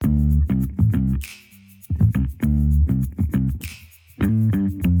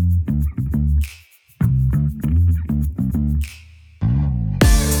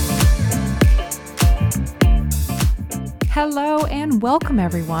Hello and welcome,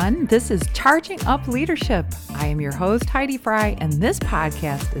 everyone. This is Charging Up Leadership. I am your host, Heidi Fry, and this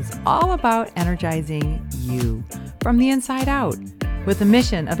podcast is all about energizing you from the inside out with the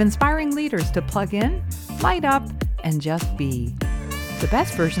mission of inspiring leaders to plug in, light up, and just be the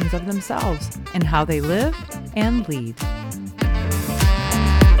best versions of themselves in how they live and lead.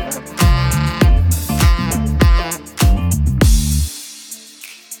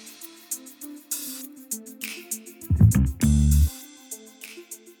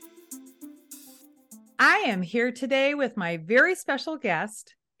 I am here today with my very special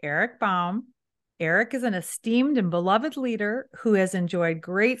guest, Erich Baum. Erich is an esteemed and beloved leader who has enjoyed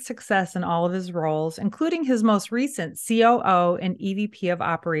great success in all of his roles, including his most recent COO and EVP of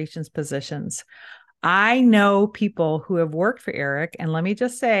operations positions. I know people who have worked for Erich, and let me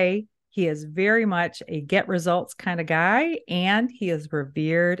just say, he is very much a get results kind of guy, and he is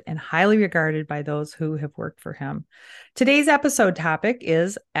revered and highly regarded by those who have worked for him. Today's episode topic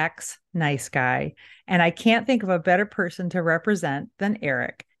is ex-nice guy, and I can't think of a better person to represent than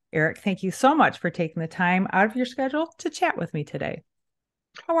Erich. Erich, thank you so much for taking the time out of your schedule to chat with me today.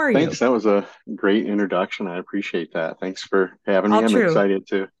 How are you? Thanks. That was a great introduction. I appreciate that. Thanks for having me. All I'm true. excited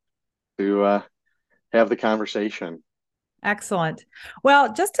to have the conversation. Excellent.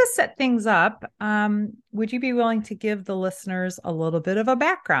 Well, just to set things up, would you be willing to give the listeners a little bit of a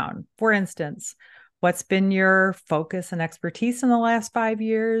background? For instance, what's been your focus and expertise in the last 5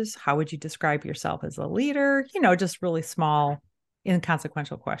 years? How would you describe yourself as a leader? Just really small,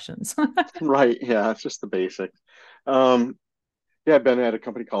 inconsequential questions. Right. Yeah, it's just the basics. I've been at a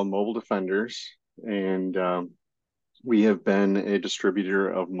company called Mobile Defenders, and we have been a distributor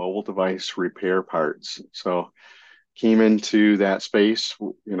of mobile device repair parts. So came into that space,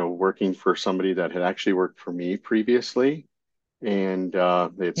 working for somebody that had actually worked for me previously, and they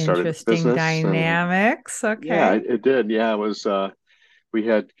had started a Interesting business. dynamics. Okay. Yeah, it did. Yeah, it was. We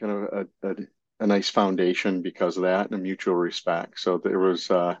had kind of a nice foundation because of that and a mutual respect. So there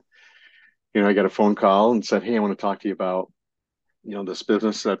was, I got a phone call and said, "Hey, I want to talk to you about, this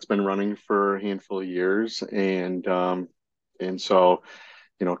business that's been running for a handful of years, and so."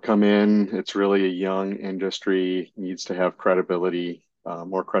 Come in. It's really a young industry, needs to have credibility,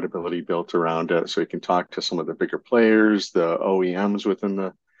 more credibility built around it. So you can talk to some of the bigger players, the OEMs within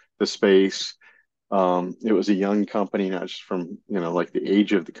the space. It was a young company, not just from, like the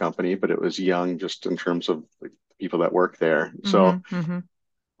age of the company, but it was young just in terms of like the people that work there. So,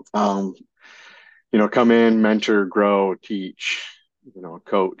 come in, mentor, grow, teach,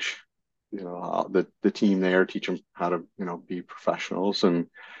 coach, the team there, teach them how to, be professionals and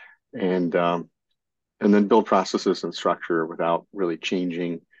then build processes and structure without really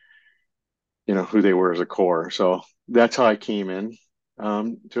changing, who they were as a core. So that's how I came in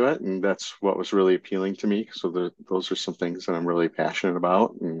to it, and that's what was really appealing to me. So those are some things that I'm really passionate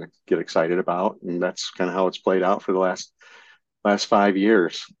about and get excited about, and that's kind of how it's played out for the last 5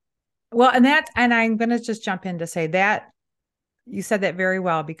 years. Well, and I'm going to just jump in to say that you said that very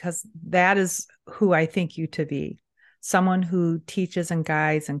well, because that is who I think you to be. Someone who teaches and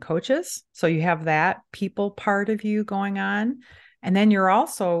guides and coaches. So you have that people part of you going on. And then you're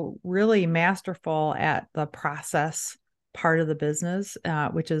also really masterful at the process part of the business,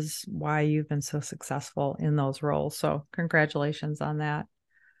 which is why you've been so successful in those roles. So congratulations on that.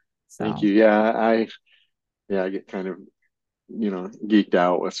 Thank you. Yeah, I get kind of, geeked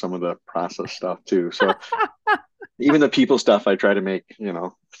out with some of the process stuff too. So even the people stuff, I try to make,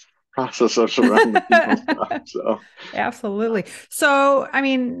 processes around the people stuff. So absolutely. So,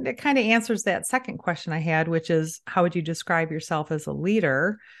 it kind of answers that second question I had, which is, how would you describe yourself as a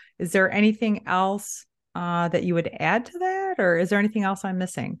leader? Is there anything else that you would add to that, or is there anything else I'm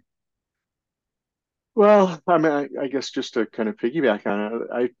missing? Well, I guess just to kind of piggyback on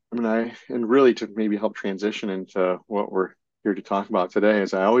it, and really to maybe help transition into what we're here to talk about today,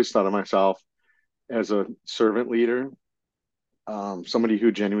 is I always thought of myself as a servant leader, somebody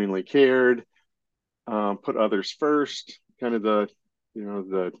who genuinely cared, put others first, kind of the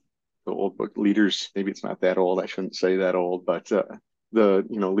old book leaders. Maybe it's not that old. I shouldn't say that old, but the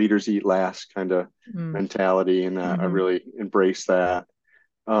leaders eat last kind of mentality, and I really embrace that.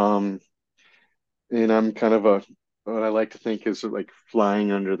 And I'm kind of what I like to think is like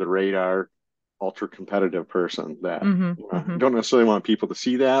flying under the radar, ultra competitive person that don't necessarily want people to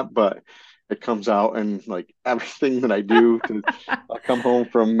see that, but it comes out in like everything that I do. I'll come home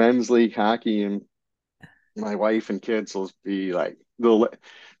from men's league hockey, and my wife and kids will be like,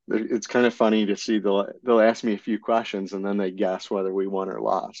 it's kind of funny to see they'll ask me a few questions and then they guess whether we won or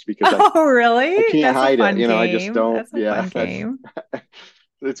lost, because really? I can't hide it. Game. I just don't. That's a fun game.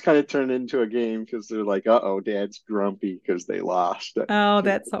 it's kind of turned into a game because they're like, uh-oh, dad's grumpy because they lost. Oh,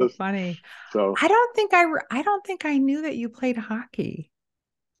 that's so funny. So I don't think I knew that you played hockey.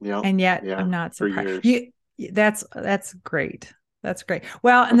 yeah, And yet yeah, I'm not for surprised. years. That's great. That's great.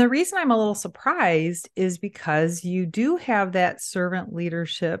 Well, and the reason I'm a little surprised is because you do have that servant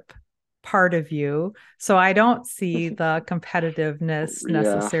leadership part of you. So I don't see the competitiveness Yeah.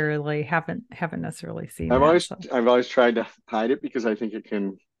 necessarily, haven't necessarily seen that. So I've always tried to hide it because I think it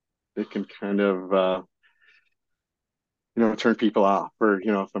can kind of turn people off, or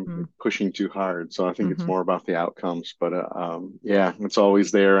if I'm pushing too hard. So I think it's mm-hmm. more about the outcomes. But yeah, it's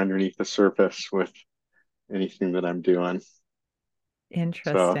always there underneath the surface with anything that I'm doing. So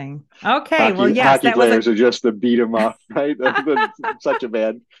Interesting. Okay. Well, yes, hockey that was a players are just the beat 'em up, right? That's such a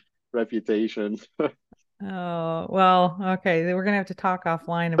bad reputation. Oh, well, okay. We're gonna have to talk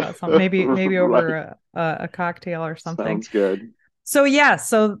offline about something, maybe over Right. a cocktail or something. Sounds good. So yeah,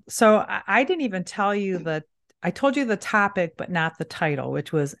 so I didn't even tell you that I told you the topic, but not the title,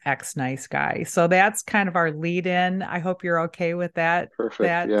 which was X Nice Guy. So that's kind of our lead in. I hope you're okay with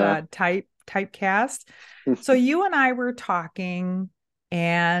Perfect. Yeah. typecast. So you and I were talking,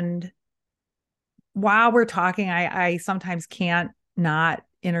 and while we're talking, I sometimes can't not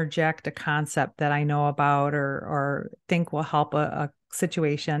interject a concept that I know about or think will help a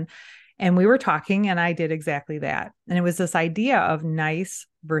situation. And we were talking, and I did exactly that. And it was this idea of nice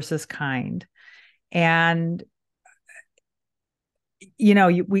versus kind. And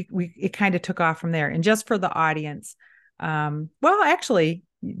we it kind of took off from there. And just for the audience, well, actually,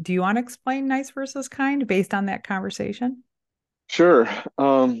 do you want to explain nice versus kind based on that conversation? Sure.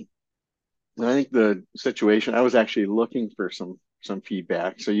 I think the situation, I was actually looking for some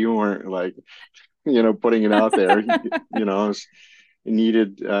feedback. So you weren't like, putting it out there. I was I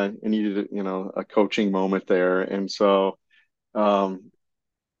needed, a coaching moment there. And so um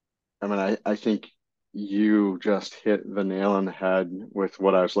I mean I think you just hit the nail on the head with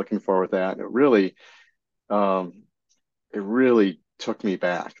what I was looking for with that. And um it really took me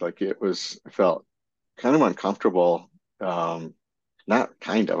back. Like I felt kind of uncomfortable. Not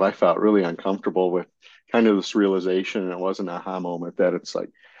kind of, I felt really uncomfortable with kind of this realization. And it was an aha moment that it's like,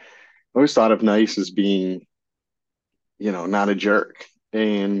 I always thought of nice as being, not a jerk.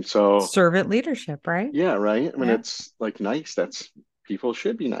 And so, Servant leadership, right? yeah, right. I mean, Yeah. it's like nice. People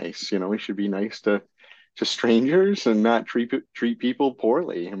should be nice. We should be nice to strangers and not treat people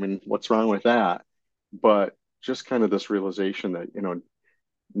poorly. I mean, what's wrong with that? But just kind of this realization that,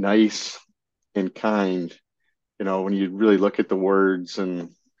 nice and kind, when you really look at the words and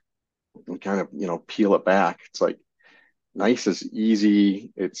kind of, peel it back, it's like nice is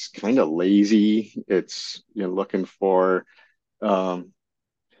easy. It's kind of lazy. It's, looking for, um,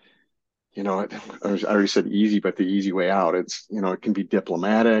 I already said easy, but the easy way out. It's, it can be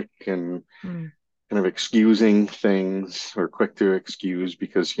diplomatic and Mm. kind of excusing things, or quick to excuse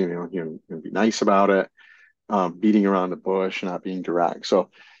because, you're going to be nice about it, beating around the bush, not being direct. So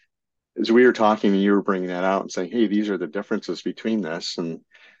as we were talking and you were bringing that out and saying, hey, these are the differences between this. And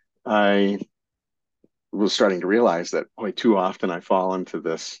I was starting to realize that, boy, too often I fall into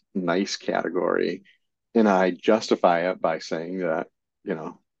this nice category, and I justify it by saying that,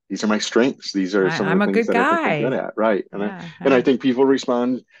 these are my strengths. These are some of I'm the a things good that I think I'm good guy. at. Right. Yeah, And I yeah. think people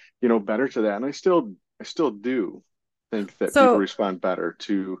respond, better to that. And I still do think that people So, respond better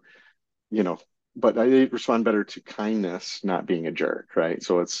to, you know, but they respond better to kindness, not being a jerk. Right.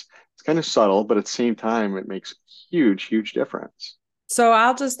 So it's kind of subtle, but at the same time, it makes huge, huge difference. so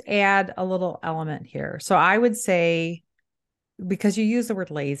I'll just add a little element here. So I would say, because you use the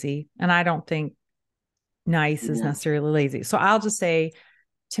word lazy, and I don't think nice is Yeah. necessarily lazy. So I'll just say,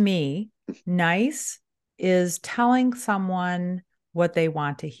 to me, nice is telling someone what they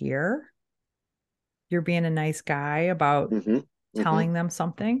want to hear. You're being a nice guy about Hmm. Hmm. telling them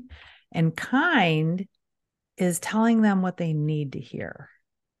something. And kind is telling them what they need to hear.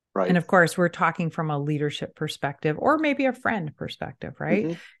 And Right. of course, we're talking from a leadership perspective or maybe a friend perspective, right?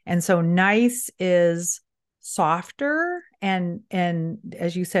 Hmm. And so nice is softer and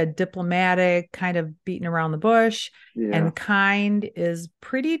as you said, diplomatic, kind of beating around the bush, Yeah. and kind is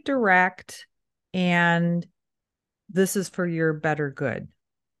pretty direct, and this is for your better good.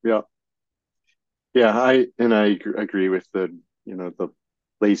 Yeah. Yeah. Agree with the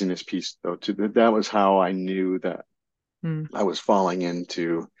laziness piece though, too. That was how I knew that Hmm. I was falling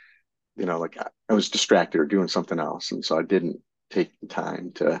into, like I was distracted or doing something else. And so I didn't take the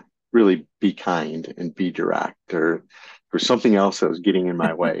time to really be kind and be direct, or something else that was getting in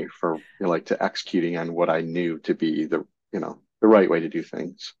my way for, like to executing on what I knew to be the right way to do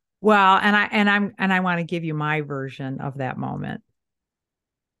things. Well, and I want to give you my version of that moment.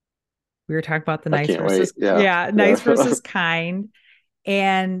 We were talking about the I nice can't wait. versus, Yeah. yeah, nice versus kind.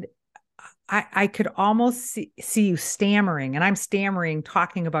 And I could almost see you stammering, and I'm stammering,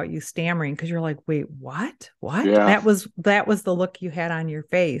 talking about you stammering because you're like, wait, what? What? Yeah. That was the look you had on your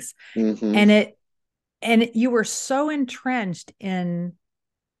face. Hmm. And you were so entrenched in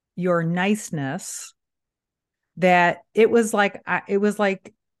your niceness that it was like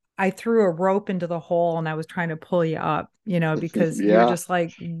I threw a rope into the hole and I was trying to pull you up, because you're Yeah. just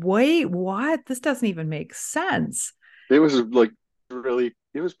like, wait, what? This doesn't even make sense. It was like really,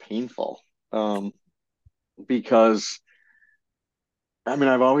 it was painful. Um, because I mean,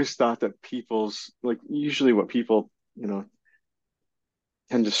 I've always thought that people's like usually what people,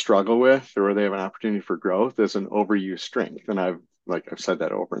 tend to struggle with or where they have an opportunity for growth is an overused strength. And I've said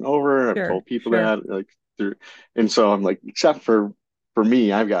that over and over. I've Sure, told people sure. that like through, and so I'm like, except for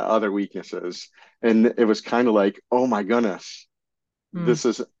me, I've got other weaknesses. And it was kind of like, oh my goodness, Mm. this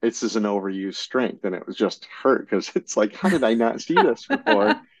is an overused strength. And it was just hurt because it's like, how did I not see this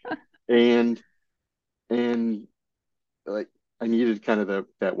before? And and like I needed kind of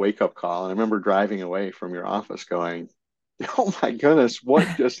that wake up call. And I remember driving away from your office going, oh my goodness,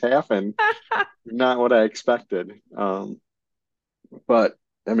 what just happened? Not what I expected. But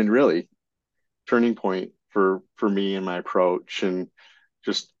I mean, really, turning point for me and my approach, and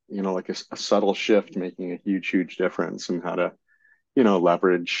just like a subtle shift making a huge difference in how to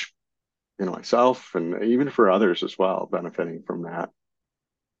leverage myself and even for others as well, benefiting from that.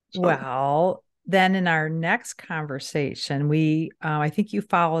 So Well, then in our next conversation, I think you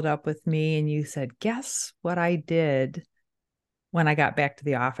followed up with me and you said, guess what I did when I got back to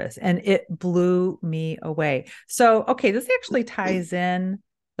the office? And it blew me away. So, okay, this actually ties in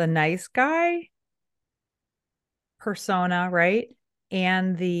the nice guy persona, right?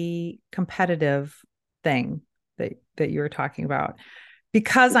 And the competitive thing that you were talking about.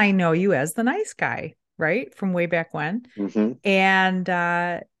 Because I know you as the nice guy, right? From way back when. mhm. And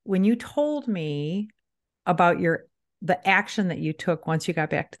when you told me about the action that you took once you got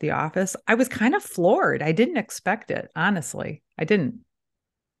back to the office, I was kind of floored. I didn't expect it, honestly. I didn't. Do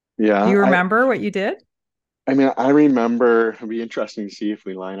Yeah, you remember what you did? I mean, I remember it'd be interesting to see if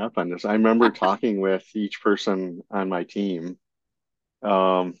we line up on this. I remember talking with each person on my team,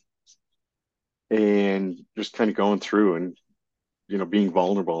 um, and just kind of going through and being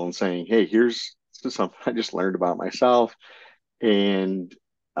vulnerable and saying, "Hey, this is something I just learned about myself, and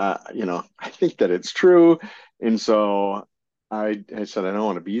I think that it's true." And so I said, "I don't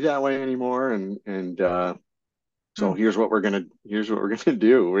want to be that way anymore." And so Hmm. here's what we're gonna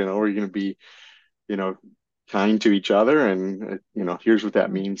do. We're gonna be you know kind to each other, and here's what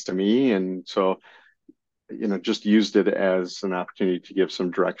that Hmm. means to me. And so just used it as an opportunity to give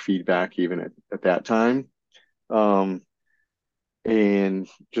some direct feedback even at that time. Um, and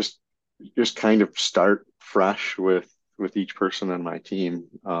just kind of start fresh with each person on my team,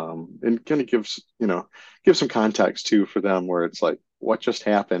 and kind of give some context too for them where it's like what just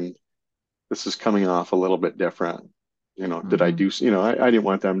happened, this is coming off a little bit different. Did I Hmm. do, I didn't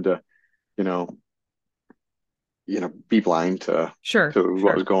want them to you know be blind Sure, to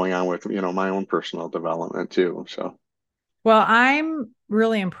what was sure. going on with my own personal development too. So Well, I'm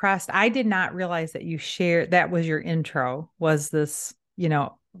really impressed. I did not realize that you shared that was your intro, was this,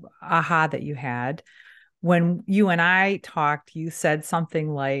 aha that you had. When you and I talked, you said something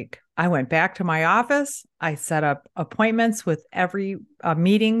like, I went back to my office. I set up appointments with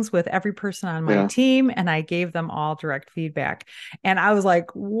meetings with every person on my yeah, team, and I gave them all direct feedback. And I was like,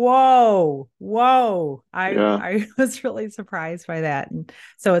 whoa, whoa. yeah, I was really surprised by that. And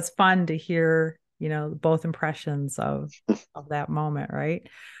so it's fun to hear, both impressions of that moment, right?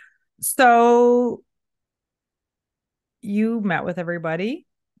 So you met with everybody,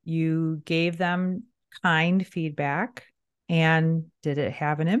 you gave them kind feedback, and did it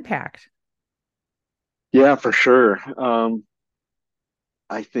have an impact? yeah, for sure.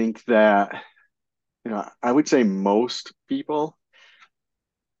 I think that I would say most people.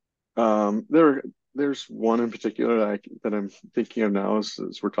 There's one in particular that I'm thinking of now as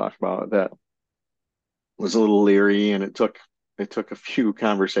we're talking about that was a little leery, and it took a few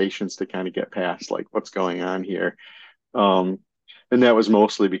conversations to kind of get past like what's going on here. Um, and that was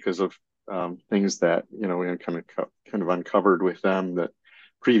mostly because of things that we had kind of uncovered with them, that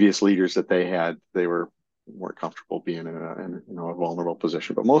previous leaders that they were more comfortable being in a vulnerable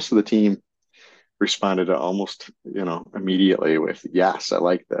position. But most of the team responded to almost immediately with yes, I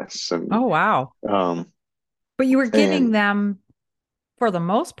like this. And Oh, wow. um But you were giving and them, for the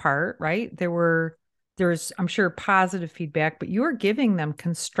most part, right? There's, I'm sure, positive feedback, but you were giving them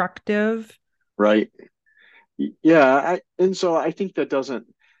constructive. right, yeah, and so I think that doesn't,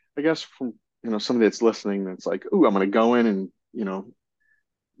 I guess from, somebody that's listening, that's like, "Ooh, I'm going to go in and,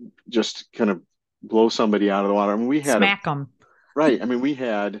 just kind of blow somebody out of the water." I mean, Smack them. right. I mean, we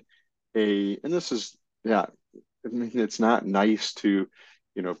had and this is, yeah, I mean, it's not nice to,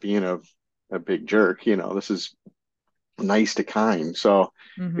 being a big jerk, this is nice to kind. So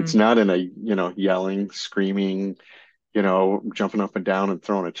it's Hmm. not in a, yelling, screaming, jumping up and down and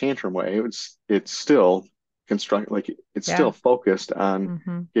throwing a tantrum way. It's still it's still Yeah. focused on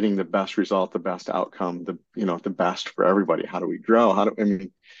Hmm. getting the best result, the best outcome, the best for everybody. How do we grow? I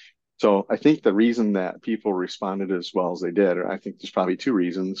mean, so I think the reason that people responded as well as they did, or I think there's probably two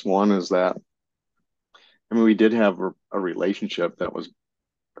reasons. One is that, I mean, we did have a relationship that was,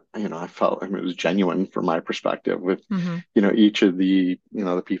 I felt, I mean, it was genuine from my perspective with, Hmm. each of the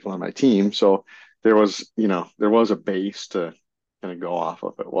people on my team. So there was a base to kind of go off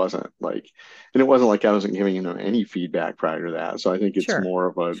of. And it wasn't like I wasn't giving, any feedback prior to that. So I think Sure.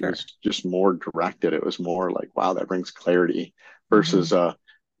 it was Sure. just more directed. It was more like, wow, that brings clarity Hmm. versus,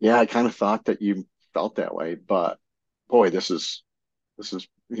 yeah, I kind of thought that you felt that way, but boy, this is,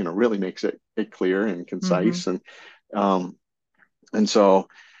 really makes it clear and Hmm. concise. Um, and so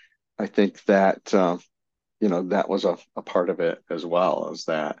I think that, that was a part of it as well, as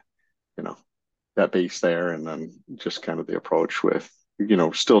that, you know, that base there, and then just kind of the approach with,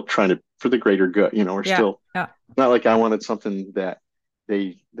 still trying to, for the greater good, we're Yeah. still Yeah. not like I wanted something that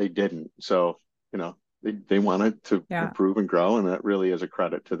they didn't. So, they wanted to Yeah. improve and grow, and that really is a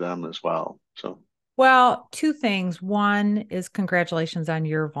credit to them as well. So, Well, two things. One is congratulations on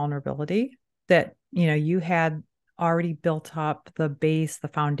your vulnerability that, you had already built up the base, the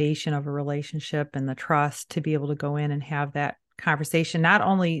foundation of a relationship and the trust to be able to go in and have that conversation, not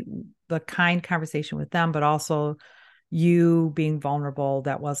only the kind conversation with them, but also you being vulnerable.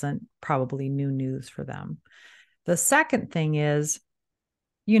 That wasn't probably new news for them. The second thing is,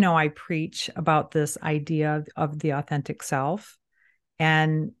 I preach about this idea of the authentic self.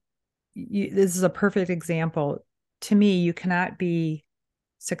 And this is a perfect example. To me, you cannot be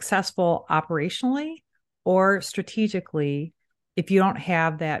successful operationally or strategically if you don't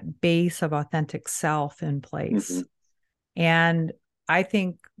have that base of authentic self in place. mhm. And I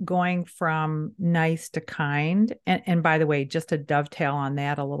think going from nice to kind, and by the way, just to dovetail on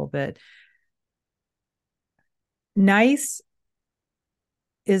that a little bit, nice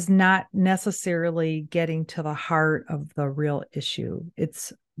is not necessarily getting to the heart of the real issue.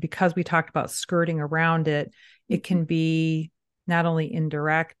 It's because we talked about skirting around it, it can be not only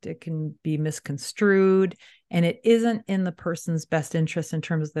indirect, it can be misconstrued, and it isn't in the person's best interest in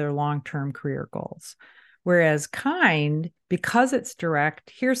terms of their long term career goals. Whereas kind, because it's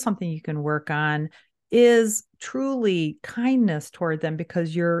direct, here's something you can work on, is truly kindness toward them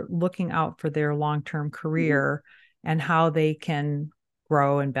because you're looking out for their long term career and how they can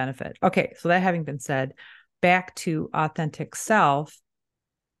grow and benefit. Okay, so that having been said, back to authentic self,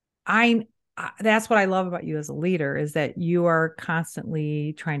 I that's what I love about you as a leader is that you are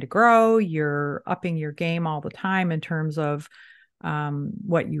constantly trying to grow, you're upping your game all the time in terms of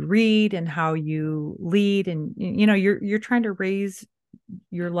what you read and how you lead, and you're trying to raise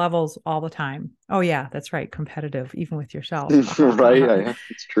your levels all the time. Oh yeah, that's right, competitive even with yourself. Right.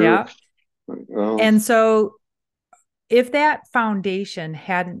 It's true. Yeah. Well, And so if that foundation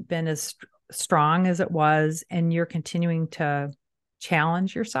hadn't been as strong as it was, and you're continuing to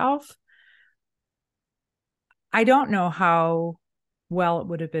challenge yourself, I don't know how well it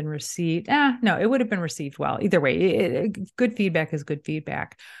would have been received. No, it would have been received well. Either way, good feedback is good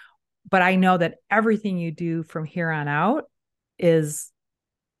feedback. But I know that everything you do from here on out is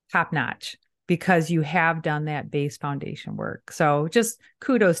top notch because you have done that base foundation work. So just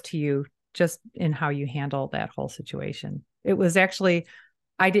kudos to you just in how you handle that whole situation. It was actually,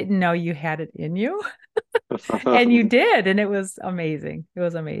 I didn't know you had it in you, and you did, and it was amazing. It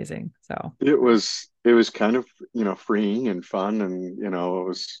was amazing. So, it was kind of, freeing and fun, and, it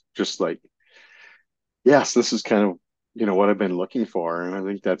was just like, yes, this is kind of, what I've been looking for. And I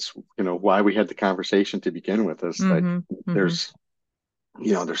think that's, why we had the conversation to begin with, is that mm-hmm, mm-hmm, there's,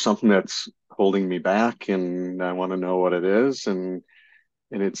 there's something that's holding me back, and I want to know what it is. And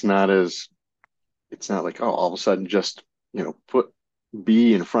it's not like, oh, all of a sudden just, put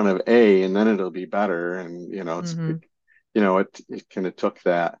B in front of A and then it'll be better. And, mm-hmm. it kind of took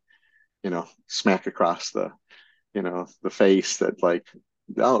that, smack across the face, that like,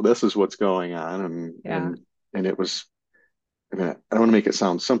 oh, this is what's going on. Yeah. And it was, I mean, I don't want to make it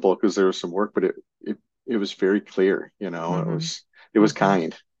sound simple because there was some work, but it was very clear, Mm-hmm, it was mm-hmm,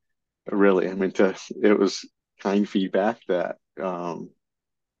 kind, really. I mean, it was kind feedback that,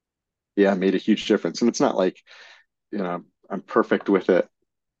 yeah, made a huge difference. And it's not like, I'm perfect with it,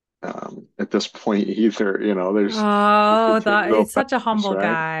 at this point either. There's we Oh, continue he's such a this, humble right?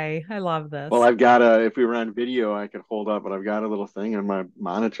 guy. I love Well, this. I've got a, if we were on video, I could hold up, but I've got a little thing on my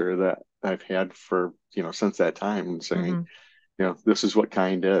monitor that I've had for, since that time saying, Hmm. this is what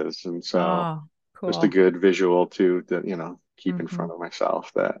kind is. And so Oh, just a cool. good visual to that, keep in Hmm. front of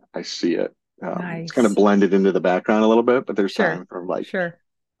myself that I see it. It's kind of Nice. blended into the background a little bit, but there's Sure. time for like, Sure.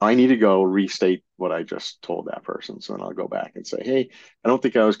 I need to go restate what I just told that person. So then I'll go back and say, hey, I don't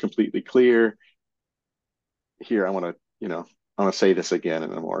think I was completely clear here. I want to say this again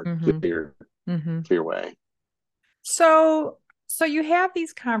in a more Hmm. Hmm. clear way. So, so you have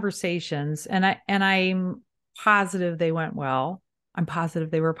these conversations, and I'm positive they went well. I'm positive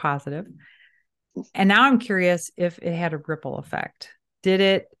they were positive. And now I'm curious if it had a ripple effect. Did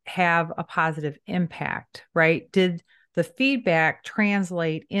it have a positive impact, right? Did the feedback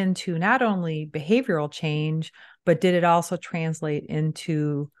translate into not only behavioral change, but did it also translate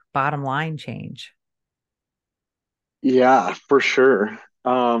into bottom line change? Yeah, for sure.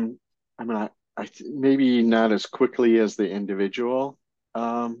 I mean, maybe not as quickly as the individual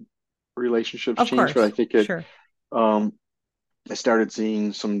relationships Of change, but I course, think sure. um, I started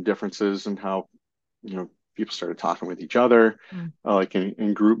seeing some differences in how, people started talking with each other, Mm. like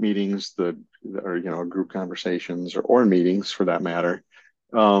in group meetings, or, group conversations or meetings for that matter.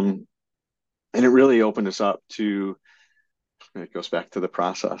 And it really opened us up to, it goes back to the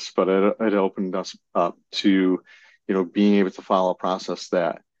process, but it opened us up to, being able to follow a process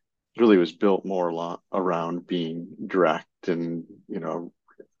that really was built more around being direct and,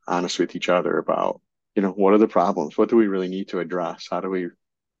 honest with each other about, what are the problems? What do we really need to address? How do we,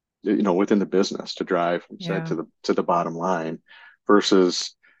 within the business to drive instead Yeah. to the bottom line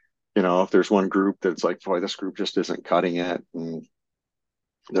versus, if there's one group that's like, boy, this group just isn't cutting it and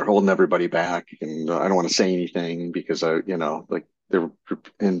they're holding everybody back and I don't want to say anything because like they're,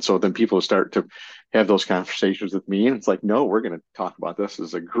 and so then people start to have those conversations with me and it's like, no, we're going to talk about this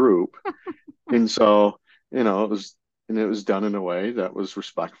as a group. And so, it was done in a way that was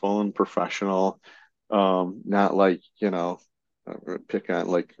respectful and professional. Not like, pick on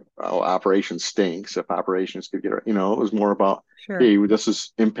like, oh, operations stinks. If operations could get, it was more about, Sure. hey, this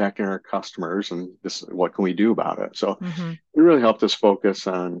is impacting our customers and what can we do about it? So Hmm. it really helped us focus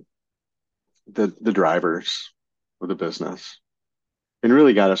on the drivers of the business and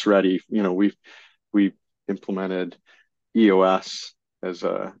really got us ready. We implemented EOS as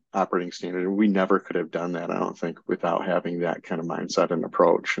a operating standard. And we never could have done that, I don't think, without having that kind of mindset and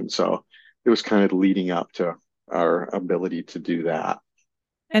approach. And so it was kind of leading up to our ability to do that.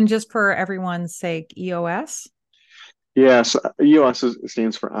 And just for everyone's sake, EOS? Yes, EOS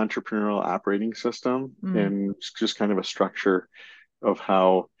stands for Entrepreneurial Operating System, Mm. and it's just kind of a structure of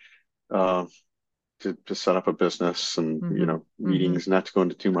how uh, to set up a business and Hmm. Hmm. meetings. Not to go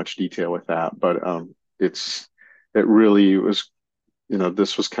into too much detail with that, but it really was,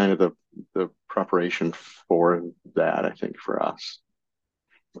 this was kind of the preparation for that, I think, for us.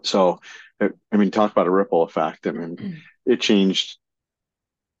 So, I mean, talk about a ripple effect. I mean, it changed,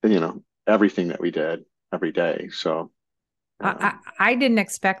 everything that we did every day. So, I didn't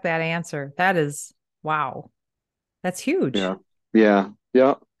expect that answer. That is, wow. That's huge. yeah, yeah,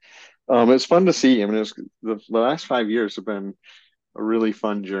 yeah. It's fun to see. I mean, the last 5 years have been a really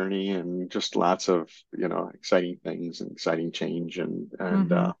fun journey and just lots of, exciting things and exciting change.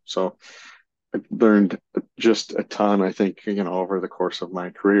 Hmm. So I've learned just a ton, I think, over the course of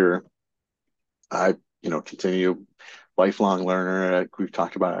my career. I, continue lifelong learner. Like we've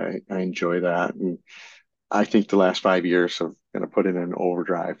talked about, I enjoy that. And I think the last 5 years have kind of put in an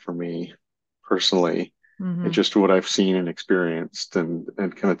overdrive for me personally and Hmm. just what I've seen and experienced and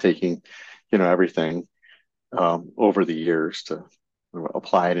kind of taking, everything over the years to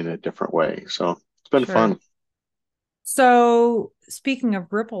apply it in a different way. So it's been Sure. fun. So, speaking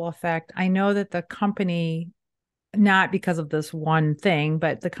of ripple effect, I know that the company, not because of this one thing,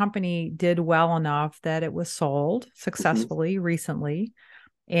 but the company did well enough that it was sold Mhm. successfully recently.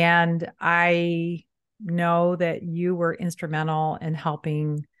 And I know that you were instrumental in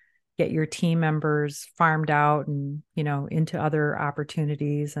helping get your team members farmed out and, into other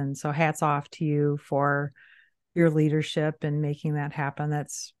opportunities. And so hats off to you for your leadership and making that happen.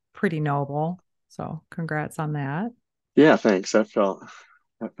 That's pretty noble. So congrats on that. Yeah, thanks. That felt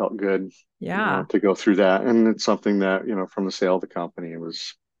good, Yeah. to go through that. And it's something that, from the sale of the company, it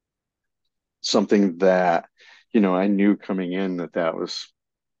was something that, I knew coming in it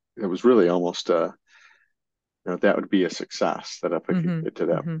was really almost that would be a success that if I could Mm-hmm. get to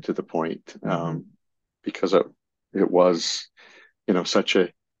that Mm-hmm. to the point, Mm-hmm. because it was, such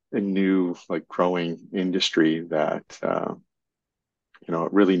a new like growing industry that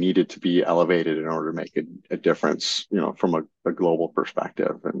it really needed to be elevated in order to make a difference, from a global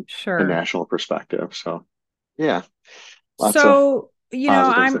perspective and a Sure. national perspective. So yeah, lots of So,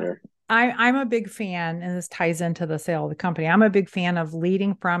 positives there. I'm a big fan, and this ties into the sale of the company. I'm a big fan of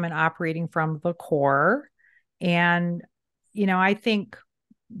leading from and operating from the core. And, I think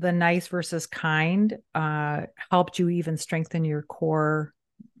the nice versus kind helped you even strengthen your core,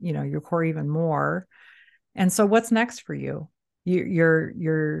 your core even more. And so what's next for you?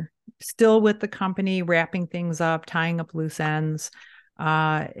 You're still with the company, wrapping things up, tying up loose ends.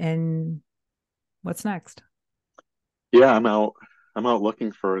 And what's next? Yeah, I'm out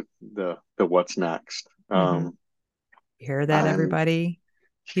looking for the what's next. Mm-hmm. You hear that, I'm everybody?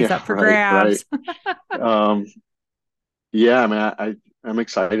 He's Yeah, up for right, right. grabs. Um, yeah, I mean, I'm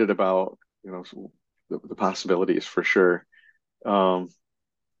excited about, the possibilities for sure. Um,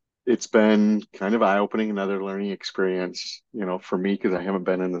 it's been kind of eye-opening, another learning experience, for me, because I haven't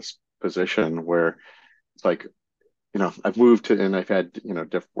been in this position where it's like, I've moved to and I've had,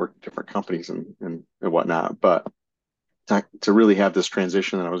 worked at different companies and whatnot, but to really have this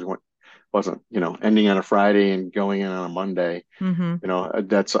transition that wasn't, ending on a Friday and going in on a Monday, Mm-hmm.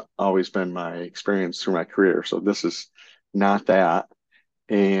 that's always been my experience through my career. So this is not that.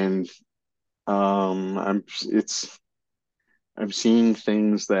 And I'm seeing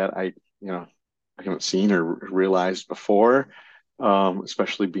things that I haven't seen or realized before,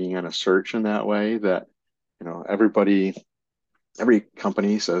 especially being on a search in that way that, every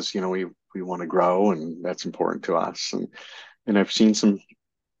company says, we want to grow and that's important to us. And I've seen some,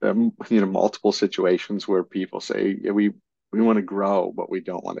 multiple situations where people say, yeah, we want to grow, but we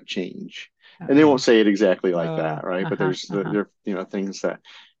don't want to change. And they won't Uh-oh. say it exactly like Oh, that, right? But uh-huh, uh-huh. there, things that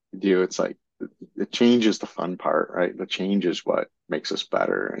you do. It's like the change is the fun part, right? The change is what makes us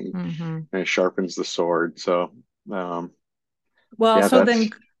better Mm-hmm. and it sharpens the sword. So, um, Well, yeah, so that's then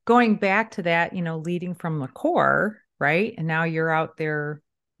going back to that, leading from the core, right? And now you're out there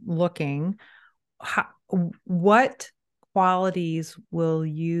looking. How, what qualities will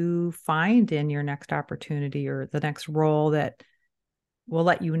you find in your next opportunity or the next role that will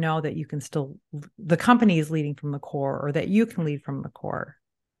let you know that you can still, the company is leading from the core or that you can lead from the core?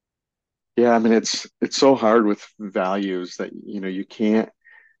 yeah. I mean, it's so hard with values that you can't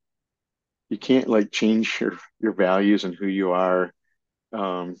like change your values and who you are,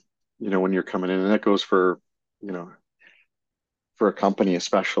 um, when you're coming in, and that goes you know for a company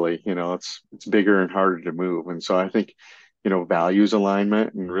especially, it's bigger and harder to move. And so I think, values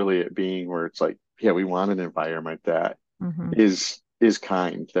alignment and really it being where it's like, yeah, we want an environment that Mm-hmm. is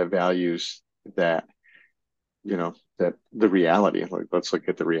kind, that values that, that the reality, like let's look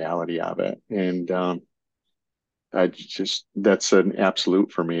at the reality of it. And I just that's an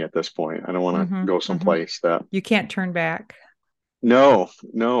absolute for me at this point. I don't want to Mm-hmm. go Mm-hmm. someplace that You can't turn back. no,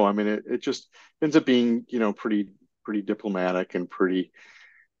 no, I mean it just ends up being, pretty diplomatic and pretty,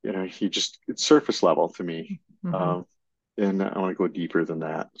 it's surface level to me. Mm-hmm. Um, and I want to go deeper than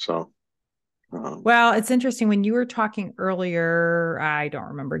that. So, um, Well, it's interesting when you were talking earlier, I don't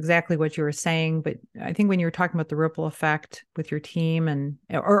remember exactly what you were saying, but I think when you were talking about the ripple effect with your team and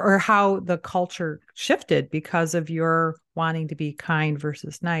or how the culture shifted because of your wanting to be kind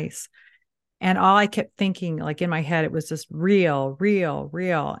versus nice. And all I kept thinking, like in my head, it was just real, real,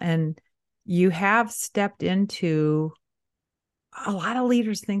 real. And you have stepped into a lot of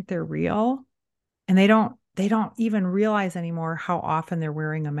leaders think they're real and they don't even realize anymore how often they're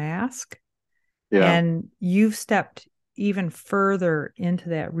wearing a mask. yeah, And you've stepped even further into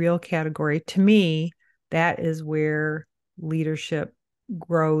that real category. To me, that is where leadership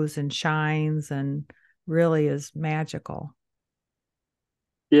grows and shines and really is magical.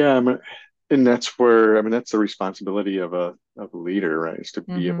 yeah. And that's where, I mean, that's the responsibility of a leader, right? Is to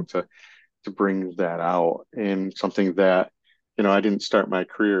be Mm-hmm. able to bring that out and something that, I didn't start my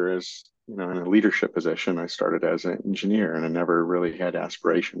career as, in a leadership position. I started as an engineer and I never really had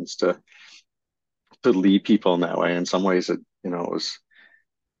aspirations to lead people in that way. In some ways, it was,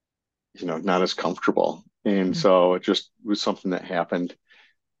 not as comfortable. And so it just was something that happened,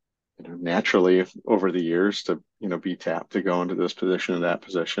 naturally over the years to, be tapped to go into this position and that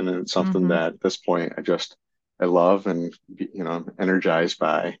position. And it's something Mm-hmm. that at this point I love and, I'm energized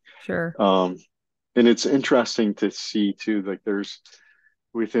by. Sure. Um, and it's interesting to see too, like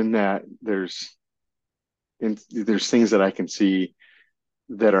within that, there's things that I can see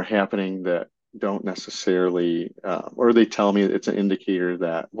that are happening that don't necessarily, or they tell me it's an indicator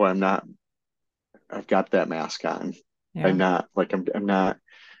that, well, I've got that mask on. Yeah. I'm not like I'm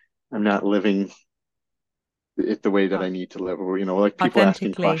not living it the way that Uh, I need to live. Or, like people asking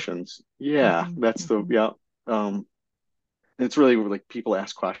authentically. questions. Yeah, Mm-hmm. that's the Mm-hmm. yeah. Um, it's really like people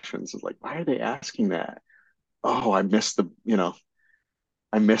ask questions. It's like, why are they asking that? Oh, I missed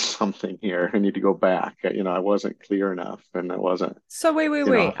something here. I need to go back. I wasn't clear enough and I wasn't, So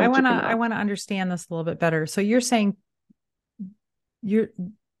wait. I authentic wanna I enough. wanna understand this a little bit better. So you're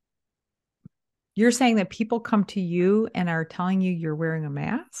you're saying that people come to you and are telling you you're wearing a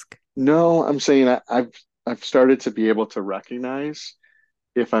mask? No, I'm saying I've started to be able to recognize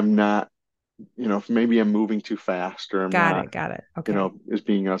if I'm not, if maybe I'm moving too fast or I'm Got not, it. Got it. Okay. as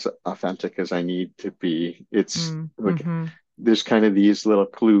being as authentic as I need to be. It's like Mm-hmm. there's kind of these little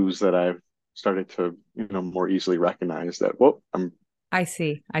clues that I've started to, more easily recognize that, well, I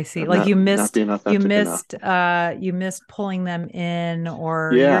see. I see. I'm Like not being authentic enough. you missed pulling them in,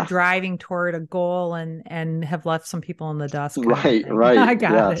 or you're Yeah, driving toward a goal and have left some people in the dust kind of a right, thing. right. I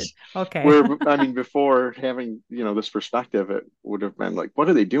got it. Yes. Okay. Where, I mean, before having, this perspective, it would have been like, what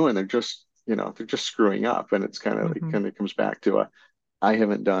are they doing? They're just screwing up. And it's Mm-hmm. kind of comes back to I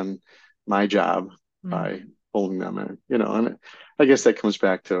haven't done my job Mm. by pulling them in, and I guess that comes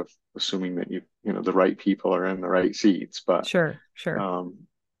back to assuming that the right people are in the right seats. Sure, sure. Um,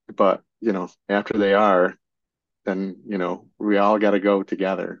 after they are, then, we all got to go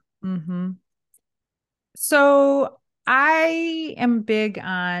together. Mm-hmm. So I am big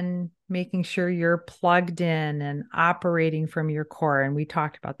on making sure you're plugged in and operating from your core. And we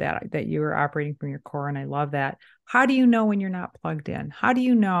talked about that you were operating from your core. And I love that. How do you know when you're not plugged in? How do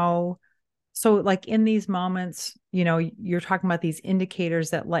you know? So, like in these moments, you're talking about these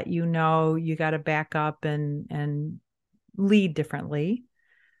indicators that let you know you got to back up and lead differently.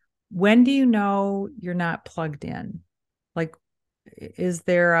 When do you know you're not plugged in? Like, is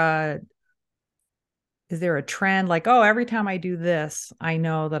there a is there a trend like, oh, every time I do this, I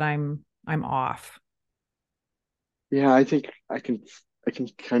know that I'm off? Yeah, I think I can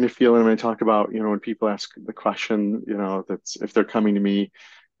kind of feel it when I talk about, when people ask the question, that's if they're coming to me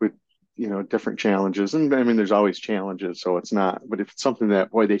with, different challenges. And I mean, there's always challenges, so it's not, but if it's something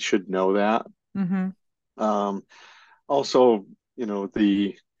that, boy, they should know that. Mm-hmm. Um, Also,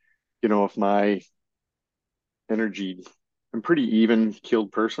 if my energy, I'm pretty even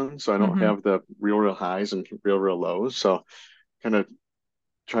keeled person, so I don't Mm-hmm. have the real highs and real lows. So kind of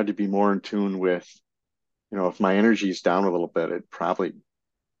tried to be more in tune with, if my energy is down a little bit, it probably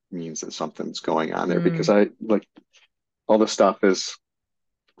means that something's going on there because Mm. I like all the stuff is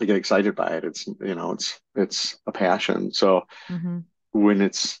I get excited by it. It's a passion. So Mm-hmm. when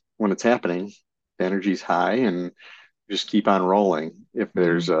it's happening, the energy's high and just keep on rolling. If Mm-hmm.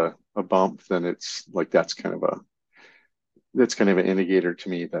 there's a bump, then it's like that's kind of an indicator to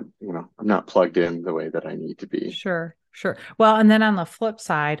me that, I'm not plugged in the way that I need to be. Sure, sure. Well, and then on the flip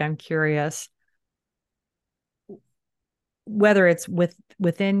side, I'm curious whether it's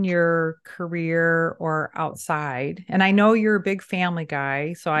within your career or outside. And I know you're a big family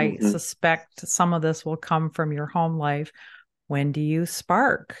guy, so I Hmm. suspect some of this will come from your home life. When do you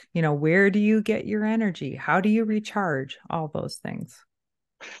spark? Where do you get your energy? How do you recharge? All those things.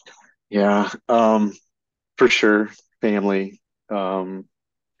 Yeah, for sure. Family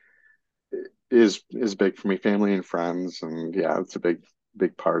is big for me. Family and friends, and yeah, it's a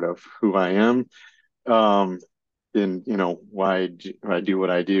big part of who I am. Um, and why I do what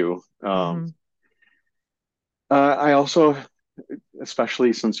I do. Mm-hmm. I also,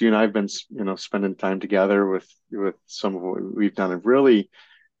 especially since you and I've been, spending time together with some of what we've done, and really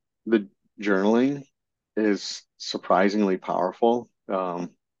the journaling is surprisingly powerful.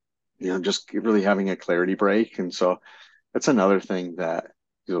 Just really having a clarity break, and so that's another thing that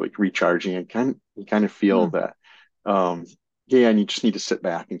like recharging and you kind of feel Hmm. that, um, yeah, and you just need to sit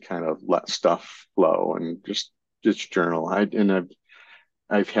back and kind of let stuff flow and just journal.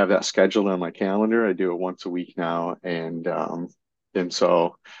 I've have that scheduled on my calendar. I do it once a week now, and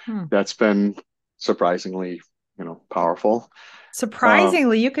so Hmm. that's been surprisingly, powerful. Um,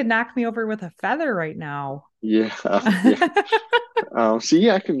 Surprisingly, you could knock me over with a feather right now. yeah, yeah. See,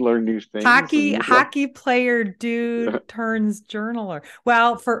 I can learn new things, hockey and like, hockey player dude turns journaler.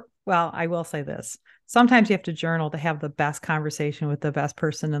 Well, I will say this. Sometimes you have to journal to have the best conversation with the best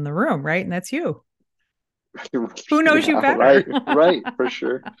person in the room, right? And that's you. Who knows you yeah, right, better? right, for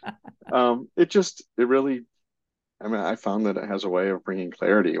sure. It really, I mean, I found that it has a way of bringing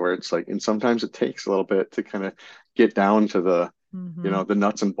clarity where it's like, and sometimes it takes a little bit to kind of get down to Mm-hmm. the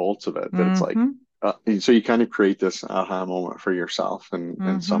nuts and bolts of it, that it's like, Mm-hmm. and so you kind of create this aha moment for yourself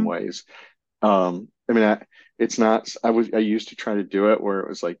in some Mm-hmm. ways. I mean, it's not, I used to try to do it where it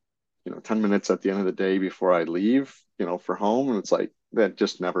was like, 10 minutes at the end of the day before I leave, for home. And it's like, that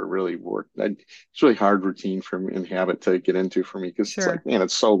just never really worked. It's really hard routine for me and habit to get into for me because it's like, Sure. man,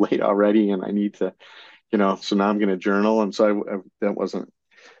 it's so late already and I need to so now I'm going to journal. And so that wasn't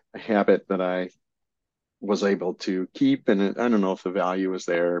a habit that I was able to keep. And I don't know if the value was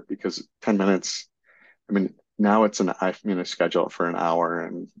there because 10 minutes, I mean, now I schedule it for an hour,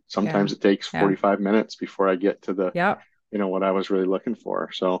 and Yeah. sometimes it takes Yeah. 45 minutes before I get to Yep. what I was really looking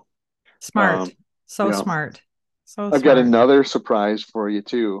for. So, Smart. um, you So know, smart. So I've got smart. another surprise for you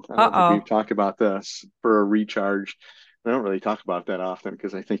too. I don't think we've Uh-oh. talked about this for a recharge. I don't really talk about that often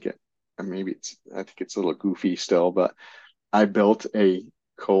because I think it's a little goofy still, but I built a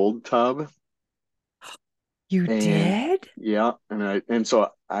cold tub. You And did? yeah, and so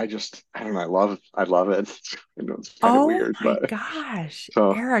I don't know, I love it. I know it's kind of Oh weird, my but gosh,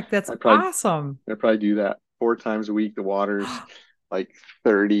 so Eric, that's I probably awesome. I probably do that 4 times a week. The water's like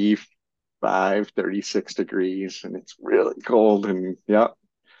 35, 36 degrees, and it's really cold. And yeah,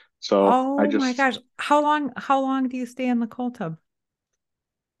 so I Oh my just gosh. How long do you stay in the cold tub?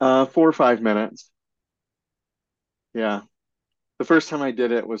 4 or 5 minutes. Yeah. The first time I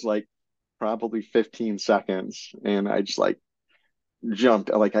did it was like probably 15 seconds, and I just like jumped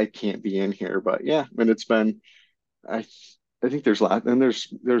like I can't be in here. But yeah, and I I think there's a lot, and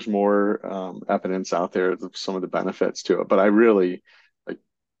there's more evidence out there of some of the benefits to it. But I really like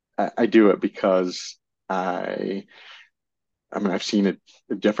I do it because I I mean I've seen it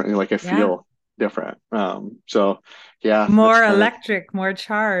differently. Like I Yeah. feel different. So yeah, that's More kind of electric, more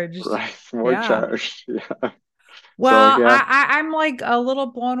charged. right. More Yeah. charged. Yeah. So Well, yeah, I'm like a little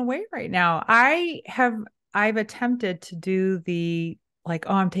blown away right now. I've attempted to do the like,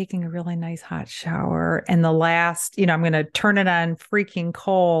 oh, I'm taking a really nice hot shower, and the last, I'm gonna turn it on freaking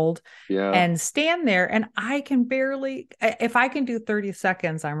cold yeah. and stand there, and I can barely, if I can do 30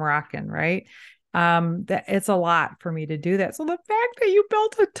 seconds, I'm rocking, right? That it's a lot for me to do that. So the fact that you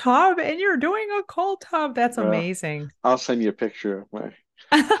built a tub and you're doing a cold tub, that's Well, amazing. I'll send you a picture of my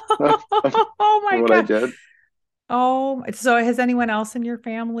Oh my what I gosh. did. Oh, so has anyone else in your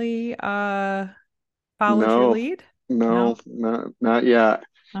family followed your No, lead? no, No. not yet.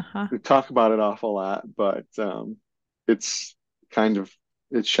 Uh-huh. We talk about it awful lot, but it's kind of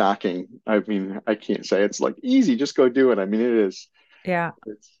it's shocking. I mean, I can't say it's like easy, just go do it. I mean, it is. Yeah.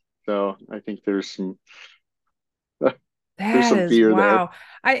 It's so I think there's That some is fear there. wow.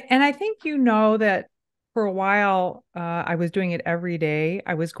 I think that for a while I was doing it every day.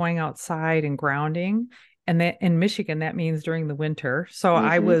 I was going outside and grounding. And that in Michigan, that means during the winter. So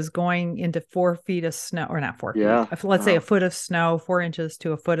I Hmm. was going into 4 feet of snow, or not 4 feet, Yeah. let's say a Wow. foot of snow, 4 inches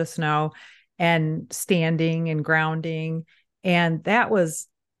to a foot of snow, and standing and grounding. And that was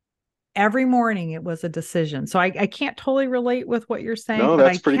every morning it was a decision. So I can't totally relate with what you're saying, No, but I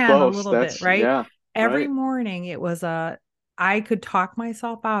that's pretty can a close. little bit, That's right? yeah. Every Right. morning it was I could talk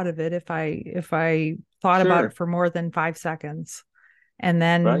myself out of it if I thought about it Sure. for more than 5 seconds. And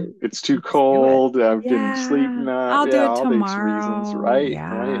Right. then It's too you just do it. cold. I didn't sleep Yeah, enough. I'll do Yeah, it all these reasons. tomorrow. Right.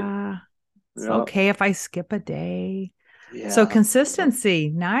 Right. Yeah. It's Yeah. okay if I skip a day. So Yeah. Yeah. consistency,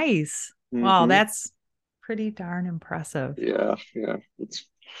 nice. Wow, Hmm. that's pretty darn impressive. Yeah. Yeah. Is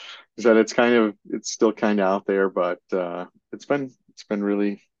that it's still kind of out there, but it's been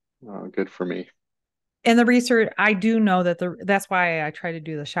really good for me. And the research, I do know that that's why I try to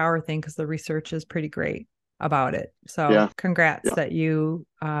do the shower thing, because the research is pretty great about it. So Yeah. congrats Yeah. that you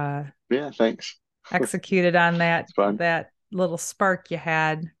Yeah. Thanks. executed on that It's fun. that little spark you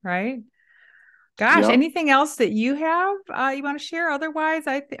had, right? Gosh, Yeah. anything else that you have you want to share? Otherwise,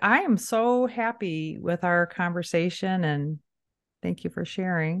 I am so happy with our conversation, and thank you for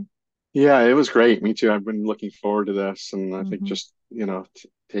sharing. Yeah. It was great. Me too. I've been looking forward to this, and I think Mhm. just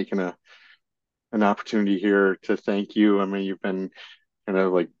taking an opportunity here to thank you. I mean, you've been kind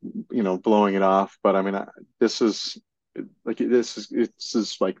of like blowing it off, but I mean, this is this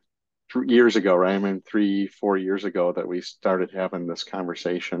is like 3 years ago, right? I mean, 3, 4 years ago that we started having this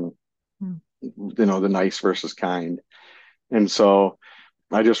conversation, Mm. the nice versus kind. And so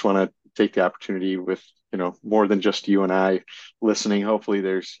I just want to take the opportunity with, more than just you and I listening. Hopefully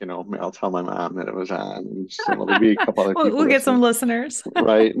I'll tell my mom that it was on. And so there'll be a couple other We'll people get some listening, listeners.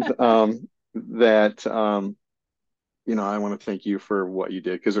 right? That, I want to thank you for what you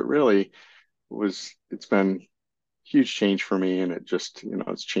did because it's been huge change for me, and it just,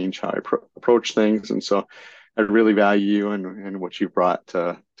 it's changed how I approach things. And so I really value you and what you brought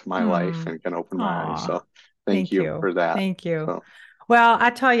to my life Hmm. and can open my eyes. Aw, So thank thank you you. for that. Thank you. So Well, I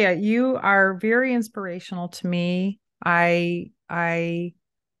tell you, you are very inspirational to me. I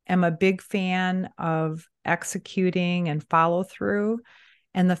am a big fan of executing and follow through.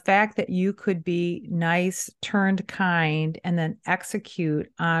 And the fact that you could be nice, turned kind, and then execute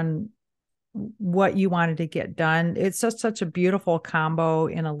on what you wanted to get done. It's just such a beautiful combo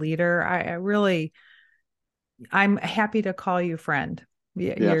in a leader. I really I'm happy to call you friend.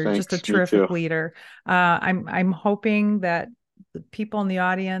 Yeah, You're just a thanks. Me too. terrific leader. I'm hoping that the people in the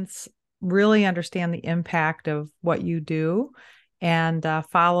audience really understand the impact of what you do and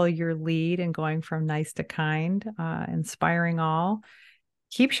follow your lead in going from nice to kind, inspiring all.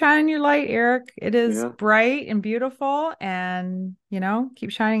 Keep shining your light, Erich. It is Yeah, bright and beautiful, and keep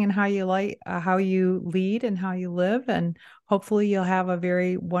shining in how you how you lead and how you live, and hopefully you'll have a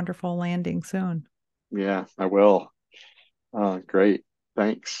very wonderful landing soon. yeah, I will. Great.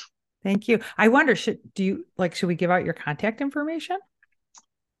 Thanks. Thank you. I wonder, should we give out your contact information?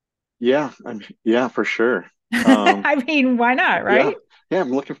 Yeah, yeah, for sure. I mean, why not, Yeah, right? yeah,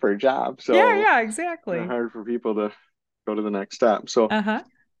 I'm looking for a job, Yeah, so yeah, kind of exactly. hard for people to go to the next step. So, Uh-huh.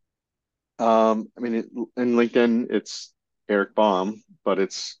 I mean, in LinkedIn, it's Erich Baum, but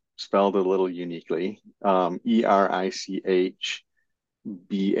it's spelled a little uniquely. ErichBaum.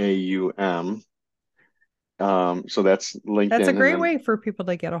 So that's That's a LinkedIn, and great then way for people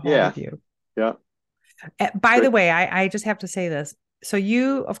to get a hold yeah, of you. yeah, By the great. way, I just have to say this. So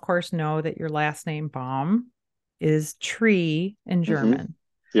you, of course, know that your last name Baum is tree in Hmm. German.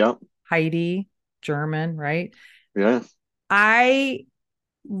 Yeah, Heidi, German, right? yeah, I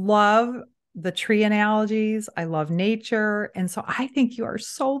love the tree analogies. I love nature. And so I think you are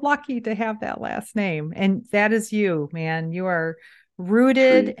so lucky to have that last name. And that is you, man. You are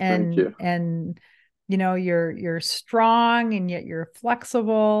rooted tree. Thank you. and you're strong and yet you're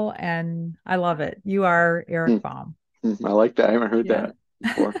flexible and I love it. You are Hmm, Erich Baum. I like that. I haven't heard Yeah. that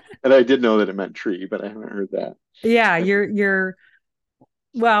before, and I did know that it meant tree, but I haven't heard that. Yeah, you're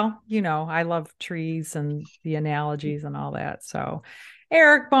well, I love trees and the analogies and all that. So,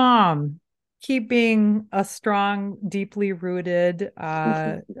 Erich Baum, keep being a strong, deeply rooted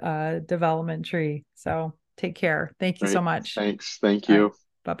development tree. So, take care. Thank you so Right. much. Thanks. Thank All right. you.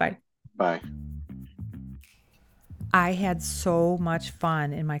 Bye bye. Bye. I had so much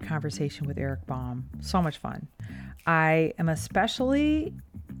fun in my conversation with Erich Baum. So much fun. I am especially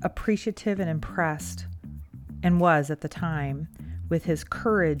appreciative and impressed, and was at the time, with his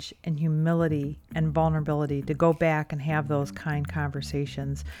courage and humility and vulnerability to go back and have those kind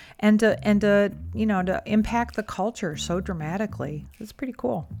conversations and to impact the culture so dramatically. It's pretty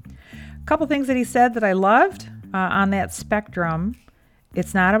cool. A couple things that he said that I loved on that spectrum.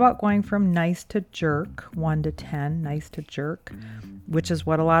 It's not about going from nice to jerk, 1 to 10, nice to jerk, which is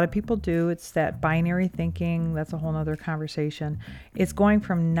what a lot of people do. It's that binary thinking. That's a whole nother conversation. It's going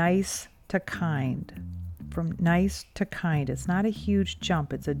from nice to kind. From nice to kind. It's not a huge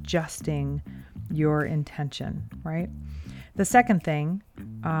jump. It's adjusting your intention, right? The second thing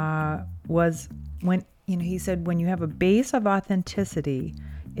was when, he said, when you have a base of authenticity,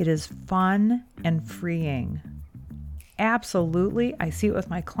 it is fun and freeing. Absolutely. I see it with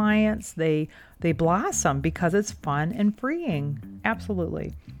my clients. They blossom because it's fun and freeing.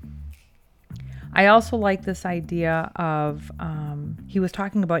 Absolutely. I also like this idea of, he was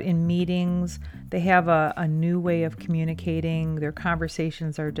talking about in meetings, they have a new way of communicating. Their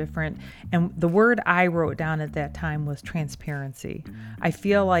conversations are different. And the word I wrote down at that time was transparency. I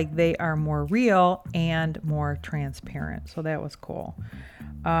feel like they are more real and more transparent. So that was cool.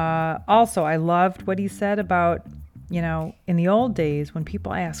 Also, I loved what he said about, in the old days when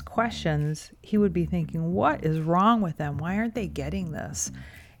people ask questions, he would be thinking, what is wrong with them? Why aren't they getting this?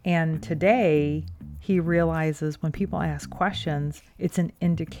 And today, he realizes when people ask questions, it's an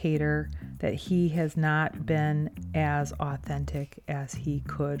indicator that he has not been as authentic as he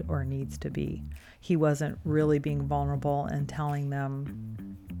could or needs to be. He wasn't really being vulnerable and telling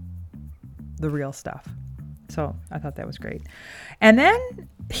them the real stuff. So I thought that was great. And then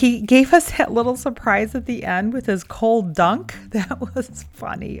he gave us that little surprise at the end with his cold dunk. That was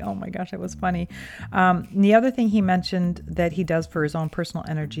funny. Oh my gosh, that was funny. The other thing he mentioned that he does for his own personal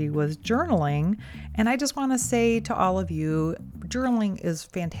energy was journaling. And I just want to say to all of you, journaling is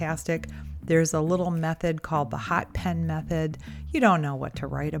fantastic. There's a little method called the hot pen method. You don't know what to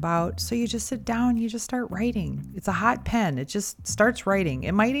write about, so you just sit down, you just start writing. It's a hot pen. It just starts writing.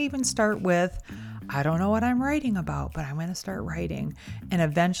 It might even start with, I don't know what I'm writing about, but I'm going to start writing. And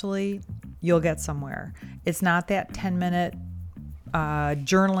eventually you'll get somewhere. It's not that 10-minute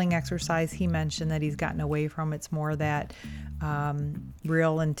journaling exercise he mentioned that he's gotten away from. It's more that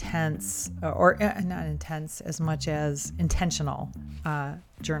real intense, or not intense as much as intentional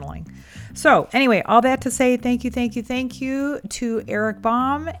journaling. So anyway, all that to say, thank you to Erich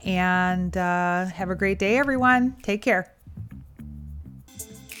Baum, and have a great day, everyone. Take care.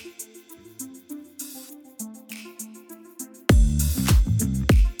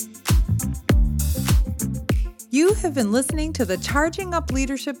 You have been listening to the Charging Up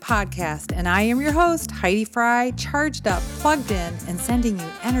Leadership podcast, and I am your host, Heidi Fry, charged up, plugged in, and sending you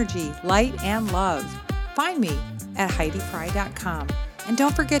energy, light, and love. Find me at HeidiFry.com. And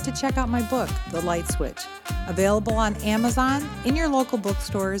don't forget to check out my book, The Light Switch, available on Amazon, in your local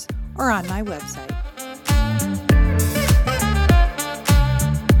bookstores, or on my website.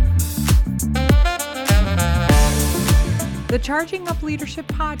 The Charging Up Leadership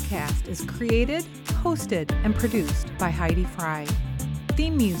podcast is created, hosted, and produced by Heidi Fry.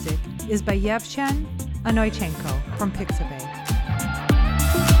 Theme music is by Yevchen Anoychenko from Pixabay.